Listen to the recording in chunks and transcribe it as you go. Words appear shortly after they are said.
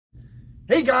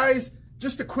Hey guys,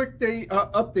 just a quick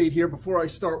update here before I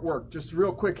start work. Just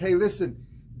real quick. Hey, listen,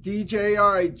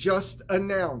 DJI just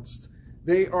announced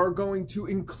they are going to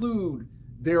include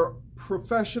their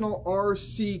professional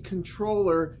RC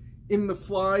controller in the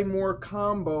Fly More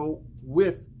combo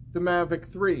with the Mavic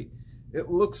 3. It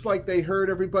looks like they heard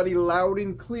everybody loud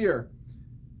and clear.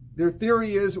 Their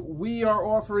theory is, we are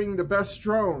offering the best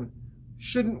drone.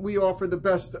 Shouldn't we offer the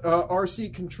best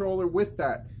RC controller with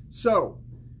that? So,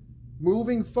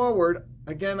 moving forward,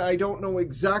 again, I don't know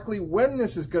exactly when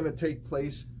this is going to take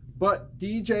place, but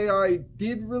DJI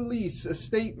did release a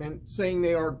statement saying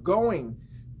they are going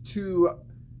to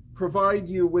provide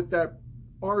you with that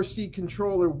RC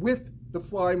controller with the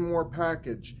Fly More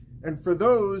package. And for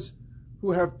those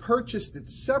who have purchased it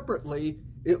separately,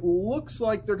 it looks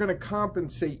like they're going to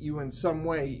compensate you in some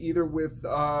way, either with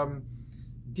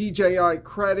DJI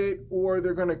credit, or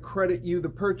they're going to credit you the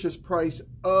purchase price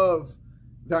of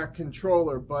that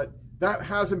controller, but that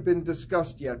hasn't been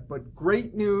discussed yet. But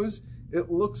great news,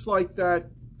 it looks like that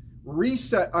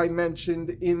reset I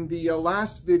mentioned in the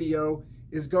last video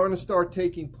is going to start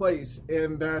taking place,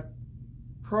 and that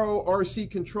Pro RC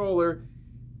controller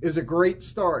is a great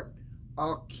start.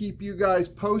 I'll keep you guys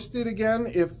posted again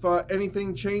if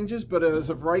anything changes, but as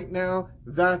of right now,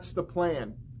 that's the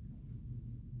plan.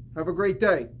 Have a great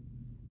day.